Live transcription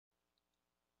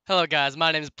Hello guys,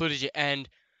 my name is BlueDigit, and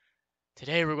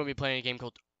today we're going to be playing a game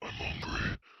called I'm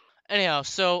Hungry. Anyhow,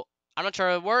 so I'm not sure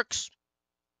how it works.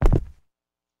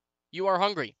 You are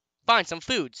hungry. Find some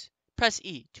foods. Press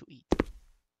E to eat.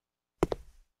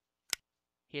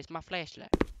 Here's my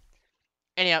flashlight.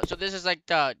 Anyhow, so this is like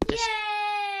the... Yay!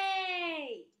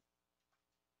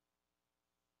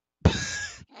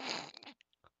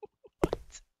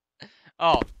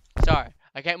 Oh, sorry.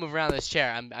 I can't move around this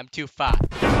chair. I'm too fat.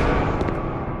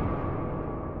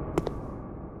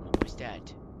 What was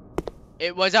that?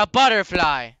 It was a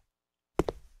butterfly.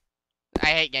 I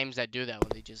hate games that do that when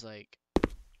they just like...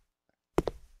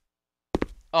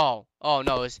 Oh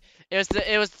no,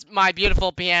 it was my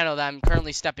beautiful piano that I'm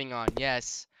currently stepping on.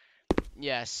 Yes.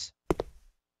 Yes.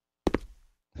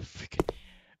 Freaking...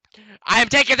 I am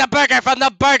taking the burger from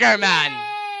the burger man.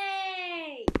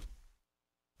 Yay!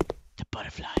 The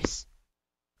butterflies.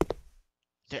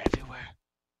 They're everywhere.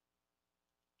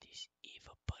 These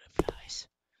evil butterflies.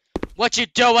 What you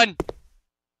doing?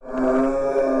 The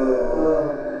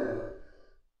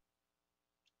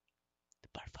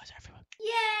butterflies are everywhere.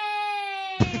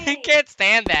 Yay! I can't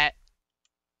stand that.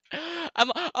 I'm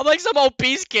like some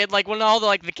obese kid, like when all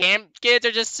the the camp kids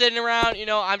are just sitting around, you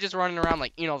know, I'm just running around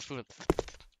like, you know,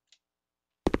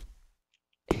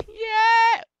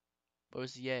 yeah. What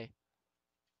was the yay?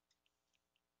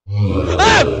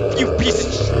 Ah! You piece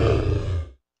of shit.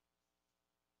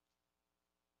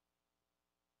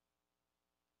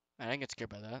 I didn't get scared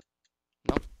by that.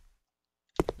 Nope.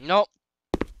 Nope.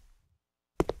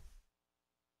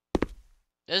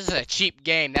 This is a cheap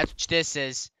game. That's what this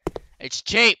is. It's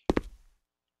cheap.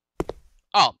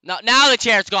 Oh, no, now the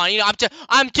chair's gone. You know,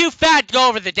 I'm too fat to go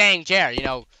over the dang chair, you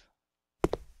know.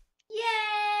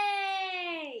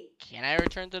 Yay! Can I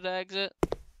return to the exit?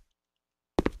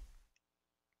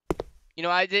 You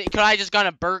know, could I just gone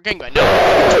to Burger King, but no.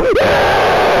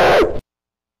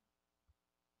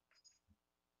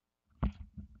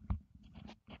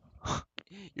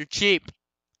 You're cheap.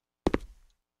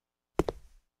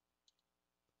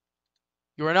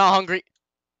 You are not hungry.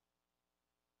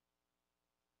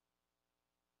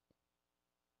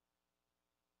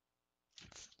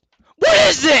 What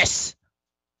is this?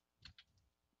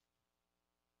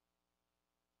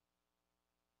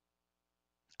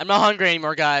 I'm not hungry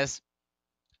anymore, guys.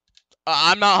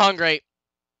 I'm not hungry.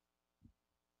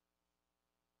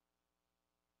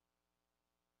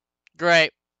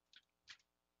 Great.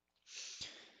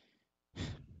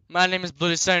 My name is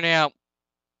Blue signing out.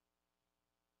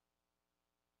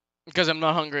 Because I'm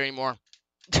not hungry anymore.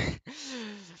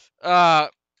 Yeah.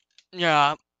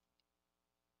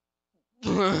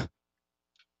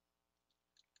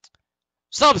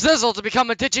 Sub Sizzle to become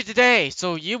a digit today,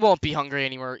 so you won't be hungry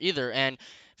anymore either. And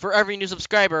for every new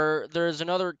subscriber, there's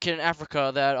another kid in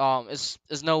Africa that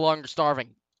is no longer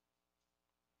starving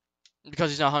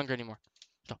because he's not hungry anymore.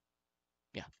 So,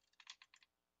 yeah.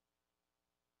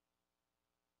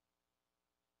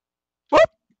 Whoop!